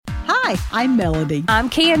Hi, I'm Melody. I'm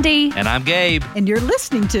Candy. And I'm Gabe. And you're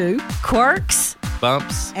listening to Quirks,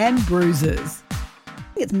 Bumps, and Bruises.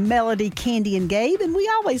 It's Melody, Candy, and Gabe, and we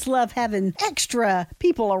always love having extra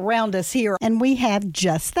people around us here, and we have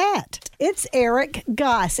just that. It's Eric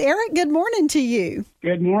Goss. Eric, good morning to you.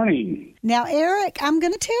 Good morning. Now, Eric, I'm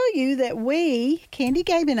going to tell you that we, Candy,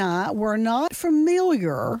 Gabe, and I, were not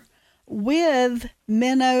familiar with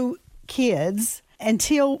Minnow Kids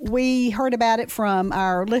until we heard about it from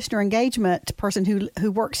our listener engagement person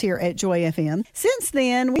who works here at Joy FM. Since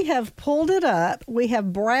then, we have pulled it up. We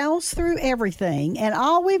have browsed through everything, and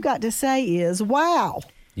all we've got to say is, wow.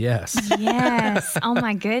 Yes. Yes. Oh,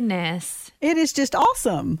 my goodness. It is just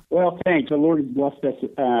awesome. Well, thanks. The Lord has blessed us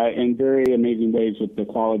in very amazing ways with the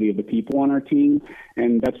quality of the people on our team.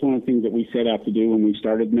 And that's one of the things that we set out to do when we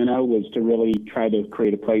started Minnow, was to really try to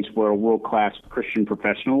create a place where world-class Christian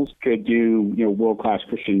professionals could do, world-class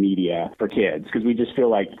Christian media for kids. Because we just feel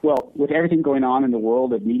like, well, with everything going on in the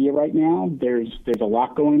world of media right now, there's a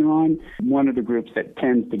lot going on. One of the groups that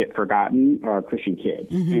tends to get forgotten are Christian kids.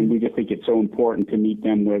 Mm-hmm. And we just think it's so important to meet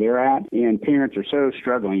them where they're at. And parents are so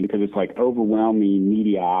struggling because it's like overwhelming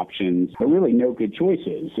media options, but really no good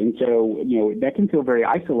choices. And so, that can feel very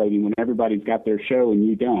isolating when everybody's got their show and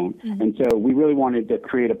you don't. Mm-hmm. And so we really wanted to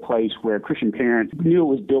create a place where Christian parents knew it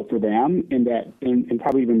was built for them, and that, and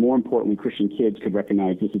probably even more importantly, Christian kids could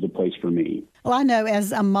recognize this is a place for me. Well, I know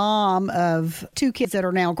as a mom of two kids that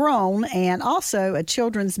are now grown and also a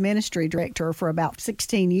children's ministry director for about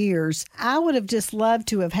 16 years, I would have just loved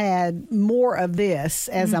to have had more of this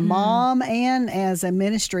as a mom and as a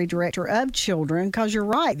ministry director of children, because you're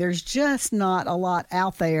right, there's just not a lot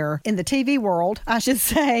out there in the TV world, I should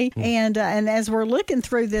say. And as we're looking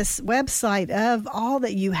through this website of all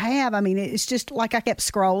that you have, I mean, it's just like I kept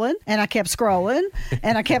scrolling and I kept scrolling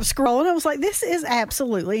and I kept scrolling. I was like, this is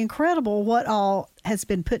absolutely incredible what all has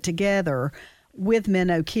been put together with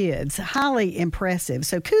Minnow Kids. Highly impressive.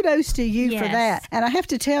 So kudos to you for that. And I have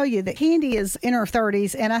to tell you that Candy is in her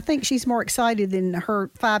 30s, and I think she's more excited than her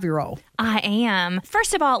 5-year-old. I am.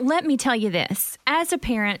 First of all, let me tell you this. As a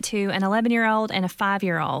parent to an 11-year-old and a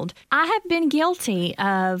 5-year-old, I have been guilty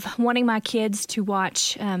of wanting my kids to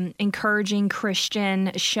watch encouraging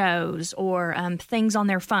Christian shows or things on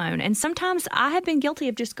their phone. And sometimes I have been guilty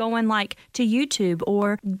of just going to YouTube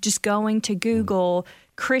or just going to Google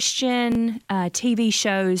Christian TV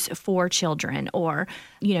shows for children, or,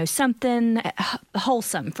 something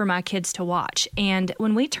wholesome for my kids to watch. And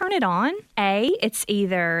when we turn it on, it's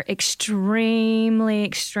either extremely,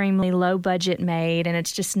 extremely low budget made and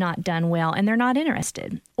it's just not done well and they're not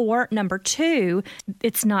interested. Or number two,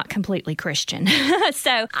 it's not completely Christian.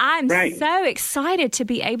 So I'm so excited to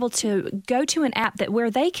be able to go to an app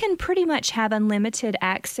where they can pretty much have unlimited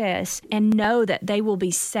access and know that they will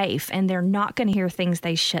be safe and they're not going to hear things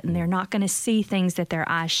they shouldn't. They're not going to see things that their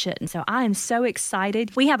eyes shouldn't. So I am so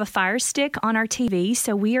excited. We have a Fire Stick on our TV,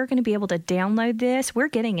 so we are going to be able to download this. We're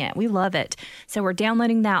getting it. We love it. So we're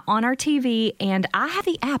downloading that on our TV, and I have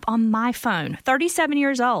the app on my phone. 37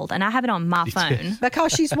 years old, and I have it on my phone.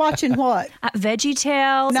 Because she's watching what?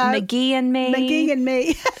 VeggieTales, McGee and Me. McGee and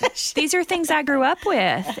Me. These are things I grew up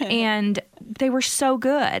with, and they were so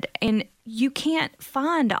good. And you can't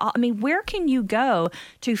find, where can you go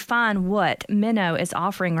to find what Minnow is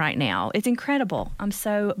offering right now? It's incredible. I'm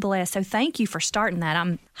so blessed. So thank you for starting that.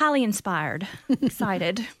 I'm highly inspired,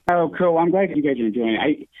 excited. Oh, cool. I'm glad you guys are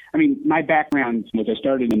enjoying it. My background was I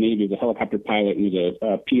started in the Navy as a helicopter pilot and was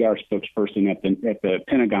a PR spokesperson at the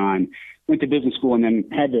Pentagon. Went to business school and then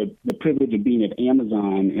had the privilege of being at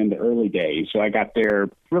Amazon in the early days. So I got there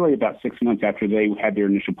really about 6 months after they had their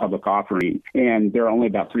initial public offering. And there are only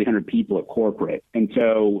about 300 people at corporate. And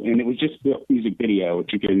it was just music video,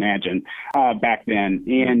 which you can imagine, back then.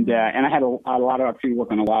 And I had a lot of opportunity to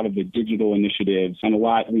work on a lot of the digital initiatives and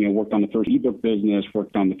worked on the first ebook business,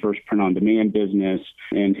 worked on the first print-on-demand business,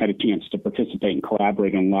 and had a chance to participate and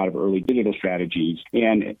collaborate on a lot of early digital strategies.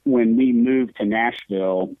 And when we moved to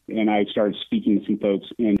Nashville and I started speaking to some folks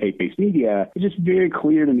in faith-based media, it was just very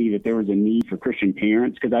clear to me that there was a need for Christian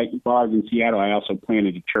parents. Because while I was in Seattle, I also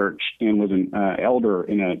planted a church and was an elder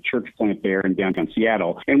in a church plant there in downtown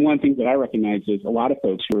Seattle. And one thing that I recognized is a lot of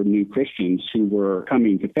folks who are new Christians who were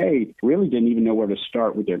coming to faith really didn't even know where to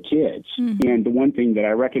start with their kids. Mm-hmm. And the one thing that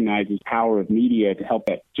I recognize is the power of media to help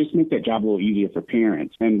just make that job a little easier for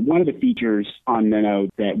parents. And one of the features on Minnow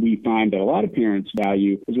that we find that a lot of parents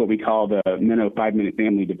value is what we call the Minnow 5-Minute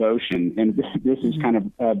Family Devotion. devotion. And this is kind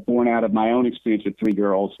of born out of my own experience with 3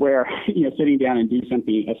 girls, where, sitting down and do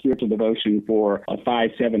something, a spiritual devotion for a 5,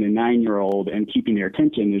 7, and 9-year-old and keeping their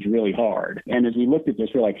attention is really hard. And as we looked at this,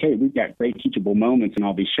 we're like, hey, we've got great teachable moments in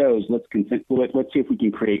all these shows. Let's see if we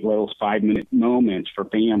can create those 5-minute moments for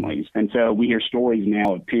families. And so we hear stories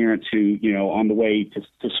now of parents who, on the way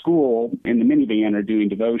to school in the minivan are doing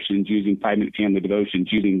devotions, using 5-minute family devotions,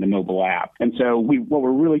 using the mobile app. And so what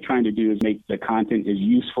we're really trying to do is make the content as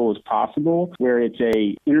useful as possible, where it's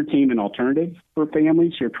a entertainment alternative for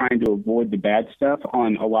families who are trying to avoid the bad stuff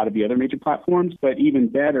on a lot of the other major platforms, but even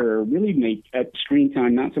better, really make screen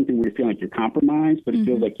time not something where you feel like you're compromised, but it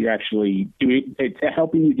feels like you're actually it's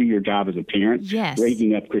helping you do your job as a parent,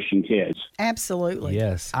 raising up Christian kids. Absolutely.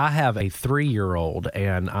 Yes. I have a 3-year-old,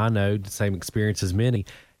 and I know the same experience as many.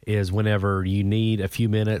 Is whenever you need a few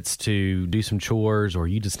minutes to do some chores or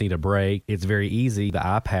you just need a break, it's very easy. The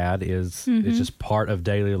iPad is just part of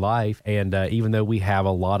daily life. And even though we have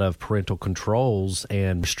a lot of parental controls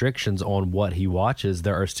and restrictions on what he watches,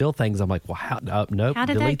 there are still things I'm like, well, nope, how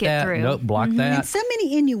did delete that get through? Nope, block that. And so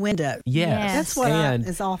many innuendo. Yes. That's what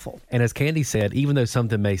is awful. And as Candy said, even though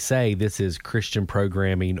something may say this is Christian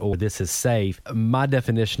programming or this is safe, my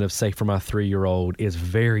definition of safe for my 3-year-old is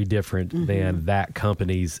very different than that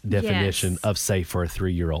company's definition of safe for a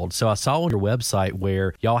 3-year-old. So I saw on your website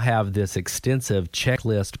where y'all have this extensive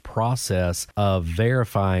checklist process of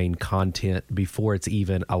verifying content before it's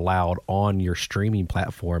even allowed on your streaming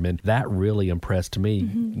platform. And that really impressed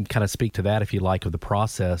me. Kind of speak to that, if you like, of the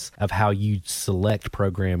process of how you select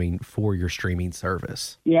programming for your streaming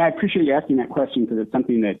service. Yeah, I appreciate you asking that question, because it's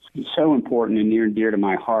something that's so important and near and dear to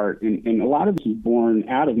my heart. And a lot of this is born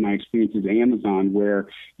out of my experiences at Amazon, where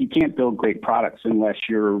you can't build great products unless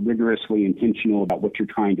you're rigorously intentional about what you're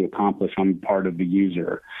trying to accomplish on the part of the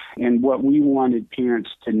user. And what we wanted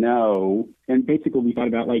parents to know, and basically we thought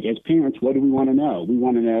about, like, as parents, what do we want to know? We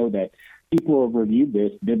want to know that people have reviewed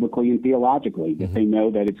this biblically and theologically, that they know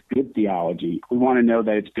that it's good theology. We want to know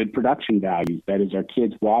that it's good production values, that as our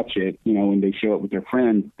kids watch it, when they show it with their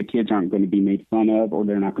friends, the kids aren't going to be made fun of, or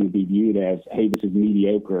they're not going to be viewed as, hey, this is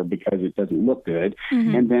mediocre because it doesn't look good.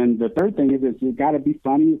 And then the third thing is it's got to be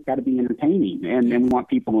funny, it's got to be entertaining, and we want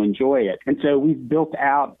people to enjoy it. And so we've built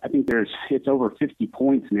out, I think it's over 50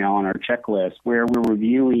 points now on our checklist, where we're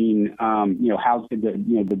reviewing, how's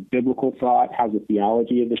the biblical thought, how's the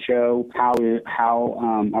theology of the show, how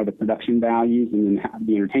are the production values, and then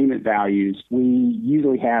the entertainment values. We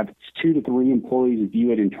usually have 2 to 3 employees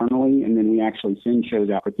view it internally, and then we actually send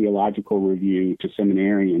shows out for theological review to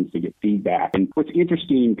seminarians to get feedback. And what's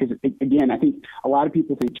interesting, because again, I think a lot of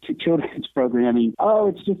people think children's programming,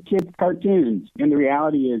 it's just kids' cartoons. And the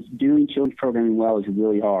reality is, doing children's programming well is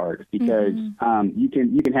really hard, because you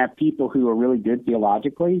can have people who are really good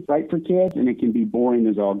theologically, right, for kids, and it can be boring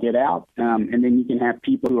as all get out. And then you can have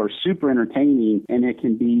people who are super entertaining, and it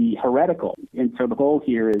can be heretical. And so the goal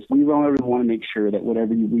here is we really want to make sure that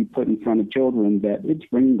whatever we put in front of children, that it's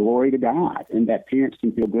bringing glory to God, and that parents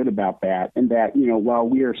can feel good about that. And that, while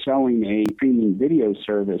we are selling a streaming video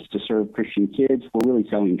service to serve Christian kids, we're really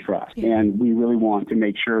selling trust. And we really want to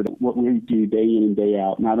make sure that what we do day in and day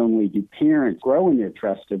out, not only do parents grow in their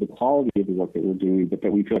trust of the quality of the work that we're doing, but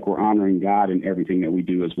that we feel like we're honoring God in everything that we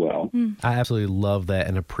do as well. I absolutely love that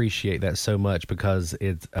and appreciate that so much, because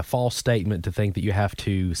it's a false statement to think that you have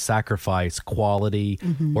to sacrifice quality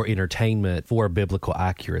or entertainment for biblical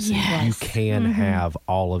accuracy. Yes. You can have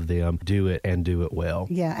all of them, do it and do it well.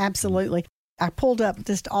 Yeah, absolutely. I pulled up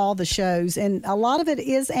just all the shows, and a lot of it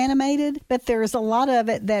is animated, but there's a lot of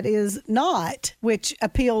it that is not, which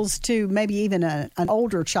appeals to maybe even an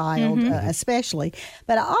older child, especially.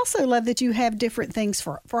 But I also love that you have different things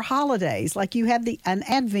for holidays. Like you have an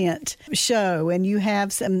Advent show, and you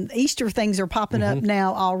have some Easter things are popping up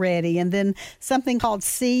now already, and then something called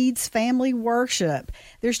Seeds Family Worship.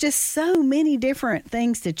 There's just so many different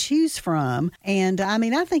things to choose from. And I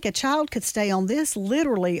mean, I think a child could stay on this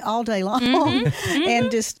literally all day long.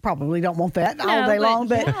 And just probably don't want that all day long,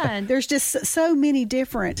 but there's just so many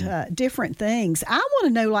different things. I want to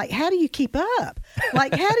know, like, how do you keep up?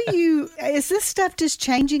 Like, is this stuff just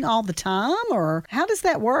changing all the time, or how does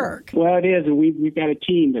that work? Well, it is, and we've got a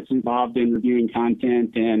team that's involved in reviewing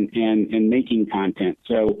content and making content.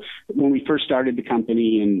 So when we first started the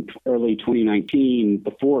company in early 2019,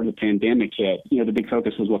 before the pandemic hit, the big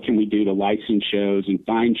focus was what can we do to license shows and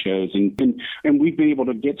find shows, and we've been able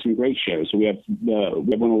to get some great shows. So we have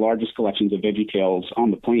one of the largest collections of VeggieTales on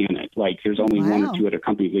the planet. Like, there's only one or two other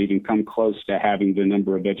companies that even come close to having the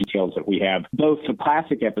number of VeggieTales that we have. Both the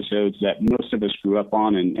classic episodes that most of us grew up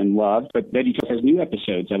on and loved, but VeggieTales has new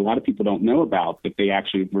episodes that a lot of people don't know about that they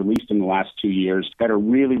actually released in the last 2 years that are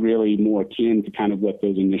really, really more akin to kind of what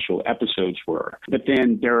those initial episodes were. But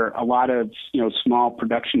then there are a lot of, small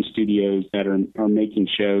production studios that are making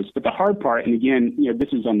shows. But the hard part, and again, this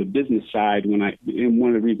is on the business side, and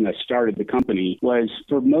one of the reasons I started the company was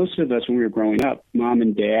for most of us when we were growing up, mom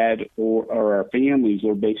and dad or our families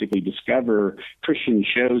will basically discover Christian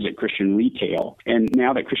shows at Christian retail. And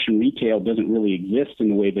now that Christian retail doesn't really exist in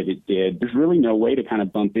the way that it did, there's really no way to kind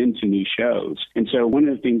of bump into new shows. And so one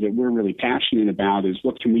of the things that we're really passionate about is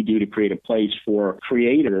what can we do to create a place for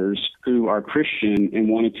creators who are Christian and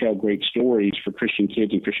want to tell great stories for Christian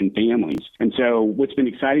kids and Christian families. And so what's been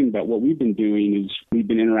exciting about what we've been doing is we've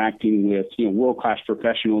been interacting with, world-class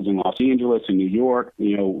professionals in Los Angeles and New York.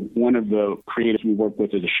 One of the creators we work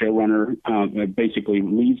with is a showrunner that basically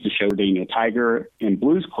leads the show, Daniel Tiger and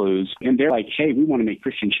Blue's Clues. And they're like, hey, we want to make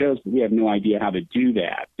Christian shows, but we have no idea how to do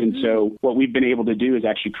that. And so what we've been able to do is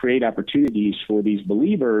actually create opportunities for these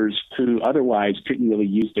believers who otherwise couldn't really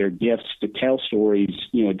use their gifts to tell stories,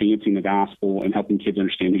 advancing the gospel and helping kids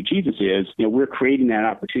understand who Jesus is. We're creating that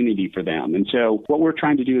opportunity for them. And so what we're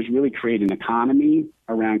trying to do is really create an economy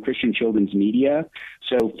around Christian children's media.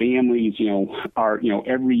 So families, are,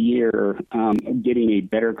 every year getting a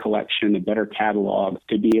better collection, a better catalog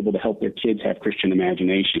to be able to help their kids have Christian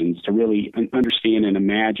imaginations, to really understand and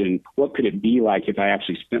imagine what could it be like if I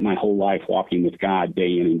actually spent my whole life walking with God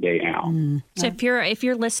day in and day out. So if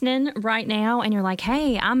you're listening right now and you're like,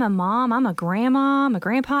 hey, I'm a mom, I'm a grandma, I'm a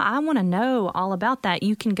grandpa, I want to know all about that,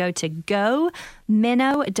 you can go to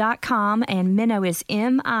GoMinnow.com, and Minnow is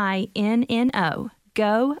MINNO.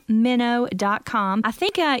 GoMinnow.com. I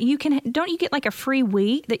think don't you get like a free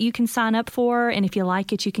week that you can sign up for, and if you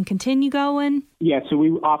like it, you can continue going? Yeah, so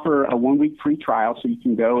we offer a 1-week free trial, so you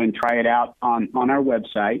can go and try it out on our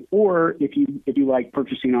website. Or if you like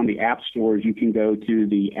purchasing on the app stores, you can go to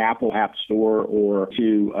the Apple App Store or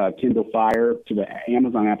to Kindle Fire, to the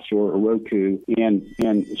Amazon App Store or Roku, and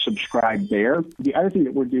subscribe there. The other thing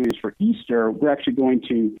that we're doing is for Easter, we're actually going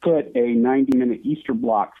to put a 90-minute Easter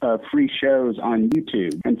block of free shows on YouTube.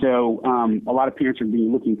 And so a lot of parents are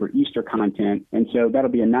looking for Easter content, and so that'll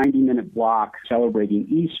be a 90-minute block celebrating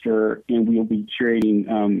Easter, and we'll be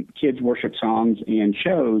curating kids' worship songs and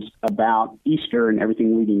shows about Easter and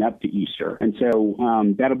everything leading up to Easter. And so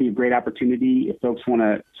that'll be a great opportunity if folks want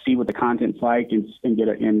to see what the content's like and get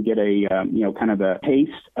a kind of a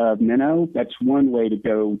taste of Minnow. That's one way to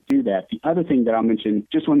go do that. The other thing that I'll mention,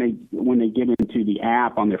 just when they get into the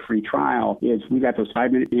app on their free trial, is we got those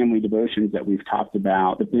 5-minute family devotions that we've talked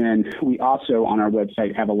about. But then we also on our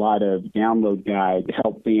website have a lot of download guides to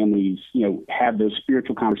help families, have those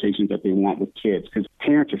spiritual conversations that they want with kids, because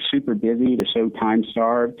parents are super busy, they're so time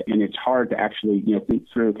starved, and it's hard to actually think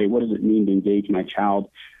through, okay, what does it mean to engage my child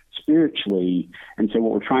spiritually? And so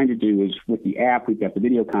what we're trying to do is with the app, we've got the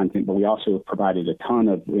video content, but we also have provided a ton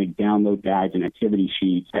of download guides and activity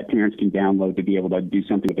sheets that parents can download to be able to do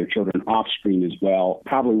something with their children off screen as well.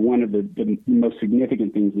 Probably one of the most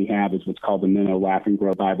significant things we have is what's called the Minnow Laugh and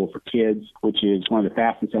Grow Bible for Kids, which is one of the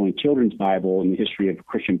fastest selling children's Bible in the history of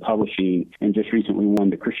Christian publishing, and just recently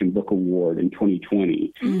won the Christian Book Award in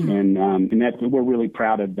 2020. And that's, we're really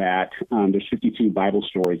proud of that. There's 52 Bible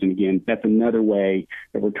stories. And again, that's another way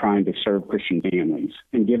that we're trying to serve Christian families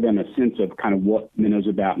and give them a sense of kind of what Minnow's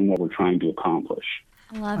about and what we're trying to accomplish.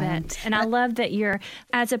 I love it. And I love that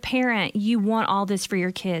as a parent, you want all this for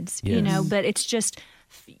your kids, but it's just,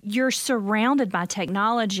 you're surrounded by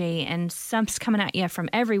technology and stuff's coming at you from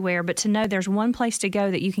everywhere. But to know there's one place to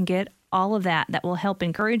go that you can get all of that will help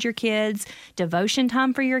encourage your kids, devotion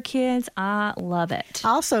time for your kids. I love it. I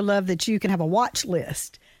also love that you can have a watch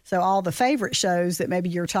list. So all the favorite shows that maybe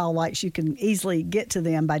your child likes, you can easily get to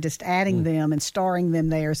them by just adding them and starring them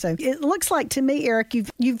there. So it looks like to me, Eric,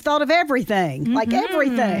 you've thought of everything, like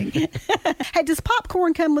everything. Hey, does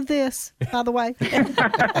popcorn come with this, by the way?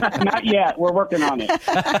 Not yet. We're working on it.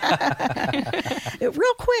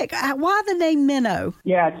 Real quick, why the name Minnow?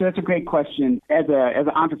 Yeah, so that's a great question. As an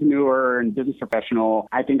entrepreneur and business professional,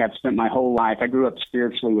 I think I've spent my whole life, I grew up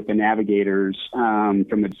spiritually with the Navigators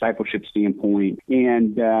from a discipleship standpoint.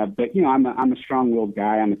 And But I'm a strong-willed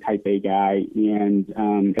guy. I'm a Type A guy, and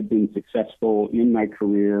have been successful in my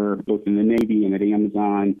career, both in the Navy and at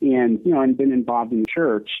Amazon, and I've been involved in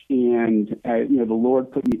church. And the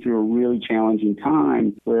Lord put me through a really challenging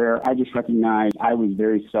time where I just recognized I was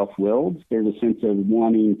very self-willed. There's a sense of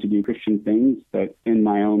wanting to do Christian things, but in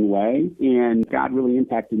my own way. And God really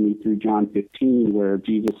impacted me through John 15, where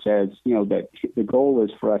Jesus says, that the goal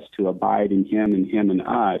is for us to abide in Him and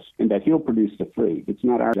us, and that He'll produce the fruit. It's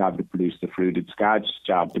not our job to produce the fruit. It's God's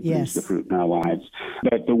job to produce the fruit in our lives.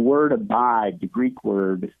 But the word abide, the Greek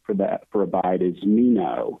word for abide is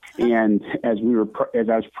meno. And as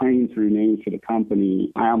I was praying through names for the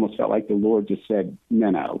company, I almost felt like the Lord just said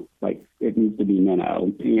meno, like it needs to be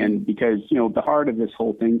meno. And because, the heart of this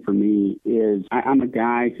whole thing for me is I'm a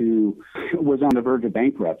guy who was on the verge of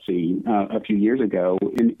bankruptcy a few years ago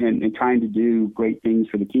and trying to do great things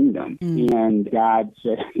for the kingdom. And God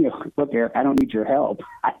said, look, Eric, I don't need your help.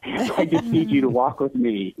 I just need you to walk with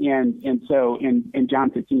me. And so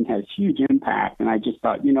John 15 has huge impact. And I just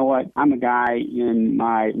thought, you know what? I'm a guy in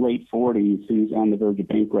my late 40s who's on the verge of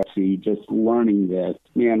bankruptcy, just learning this.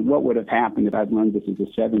 Man, what would have happened if I'd learned this as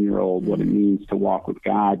a 7-year-old, what it means to walk with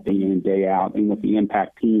God day in and day out, and what the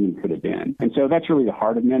impact team could have been. And so that's really the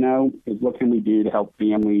heart of Minnow, is what can we do to help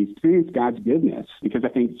families experience God's goodness? Because I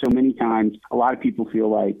think so many times a lot of people feel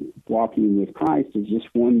like walking with Christ is just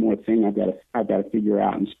one more thing I've got to figure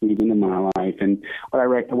out and squeeze into my life. And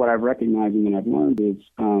what I've recognized and what I've learned is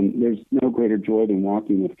there's no greater joy than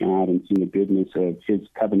walking with God and seeing the goodness of His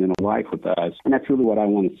covenantal life with us. And that's really what I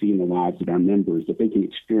want to see in the lives of our members, that they can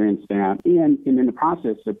experience that. And in the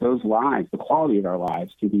process, that those lives, the quality of our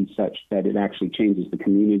lives, can be such that it actually changes the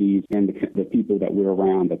communities and the people that we're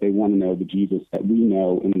around, that they want to know the Jesus that we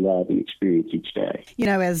know and love and experience each day.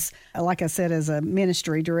 Like I said, as a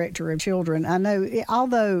ministry director of children, I know,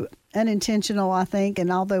 although unintentional, I think,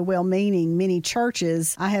 and although well-meaning, many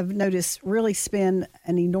churches, I have noticed, really spend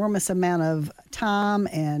an enormous amount of time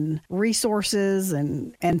and resources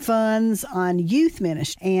and funds on youth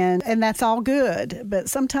ministry. And that's all good. But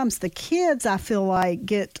sometimes the kids, I feel like,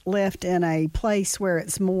 get left in a place where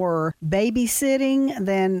it's more babysitting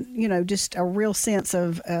than, just a real sense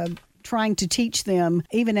of trying to teach them,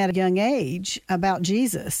 even at a young age, about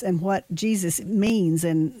Jesus and what Jesus means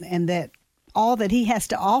and that all that He has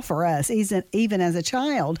to offer us, even as a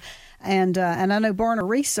child. And I know Barna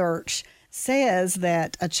research says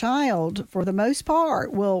that a child, for the most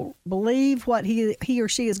part, will believe what he or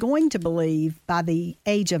she is going to believe by the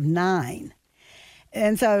age of 9.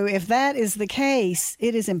 And so if that is the case,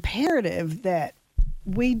 it is imperative that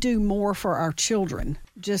we do more for our children,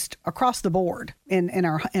 just across the board, in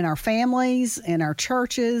our families, in our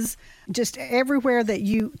churches, just everywhere that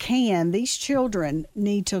you can. These children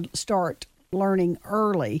need to start learning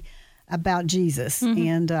early about Jesus.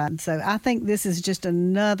 And so I think this is just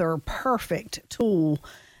another perfect tool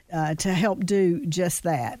to help do just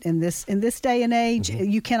that. In this day and age,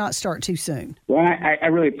 you cannot start too soon. Well, I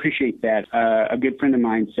really appreciate that. A good friend of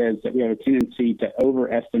mine says that we have a tendency to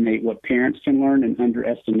overestimate what parents can learn and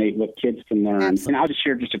underestimate what kids can learn. Absolutely. And I'll just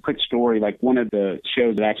share just a quick story. Like, one of the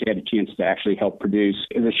shows that I actually had a chance to actually help produce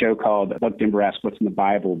is a show called Buck Denver Asks What's in the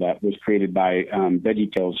Bible, that was created by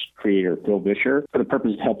VeggieTales creator Phil Vischer for the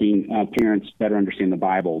purpose of helping parents better understand the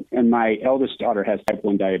Bible. And my eldest daughter has type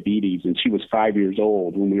 1 diabetes, and she was 5 years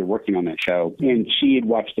old when we were working on that show. And she had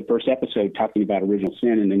watched the first episode talking about original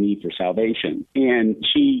sin and the need for salvation. And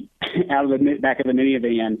she, out of the back of the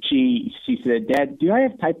minivan, she said, "Dad, do I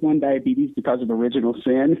have type 1 diabetes because of original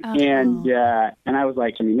sin?" Oh. And I was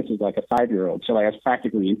like, this is like a 5-year-old. So I was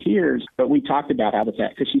practically in tears. But we talked about how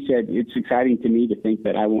because she said, it's exciting to me to think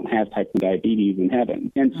that I won't have type 1 diabetes in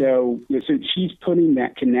heaven. And so she's putting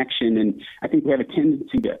that connection. And I think we have a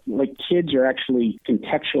tendency to, like, kids are actually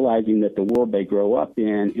contextualizing that the world they grow up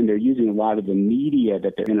in, and they're using a lot of the media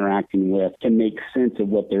that they're interacting with to make sense of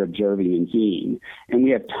what they're observing and seeing. And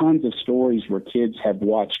we have tons of stories where kids have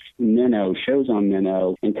watched shows on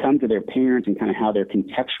Minnow, and come to their parents and kind of how they're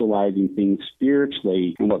contextualizing things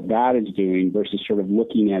spiritually and what God is doing versus sort of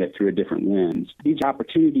looking at it through a different lens. These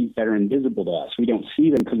opportunities that are invisible to us, we don't see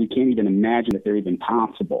them because we can't even imagine that they're even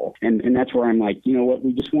possible. And that's where I'm like, you know what,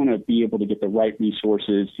 we just want to be able to get the right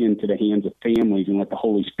resources into the hands of families and let the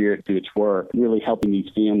Holy Spirit do its work, really helping these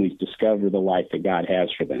families discover the life that God has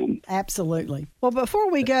for them. Absolutely. Well,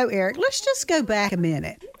 before we go, Eric, let's just go back a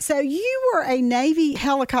minute. So you were a Navy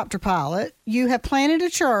helicopter pilot. You have planted a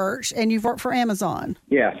church, and you've worked for Amazon.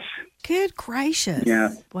 Yes. Good gracious.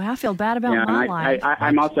 Yeah. Boy, I feel bad about Yeah, my and life.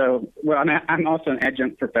 I'm also an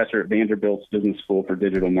adjunct professor at Vanderbilt's Business School for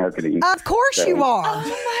Digital Marketing. Of course you are.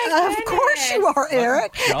 Oh, my Of course you are,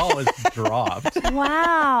 Eric. Jaw is dropped.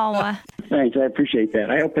 Wow. Thanks, I appreciate that.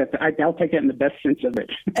 I hope that I'll take that in the best sense of it.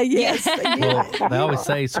 Yes. Well, they always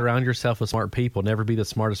say surround yourself with smart people. Never be the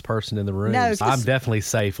smartest person in the room. No, So I'm definitely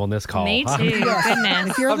safe on this call. Me too.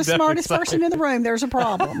 Goodness. If you're the smartest definitely person in the room, there's a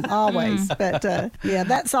problem, always. But yeah,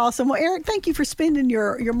 that's awesome. Well, Eric, thank you for spending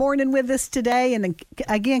your morning with us today. And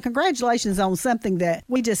again, congratulations on something that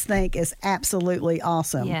we just think is absolutely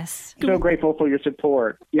awesome. Yes. So grateful for your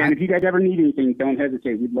support. Yeah, and if you guys ever need anything, don't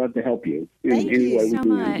hesitate. We'd love to help you in Thank any you way we so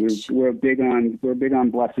can. much. We're big on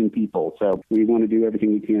blessing people, so we want to do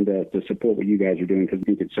everything we can to support what you guys are doing because we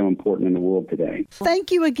think it's so important in the world today.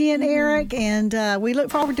 Thank you again, Eric. And we look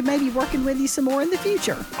forward to maybe working with you some more in the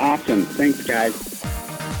future. Awesome. Thanks, guys.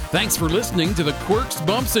 Thanks for listening to the Quirks,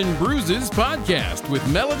 Bumps, and Bruises podcast with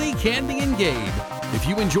Melody, Candy, and Gabe. If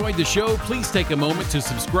you enjoyed the show, please take a moment to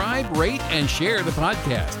subscribe, rate, and share the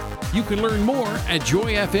podcast. You can learn more at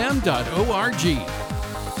joyfm.org.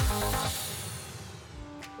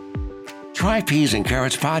 Try Peas and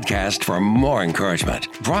Carrots podcast for more encouragement.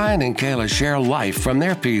 Brian and Kayla share life from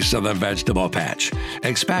their piece of the vegetable patch.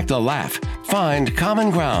 Expect a laugh, find common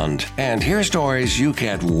ground, and hear stories you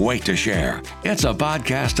can't wait to share. It's a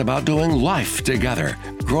podcast about doing life together,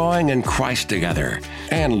 growing in Christ together,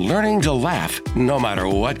 and learning to laugh no matter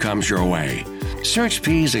what comes your way. Search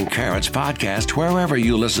Peas and Carrots podcast wherever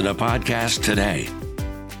you listen to podcasts today.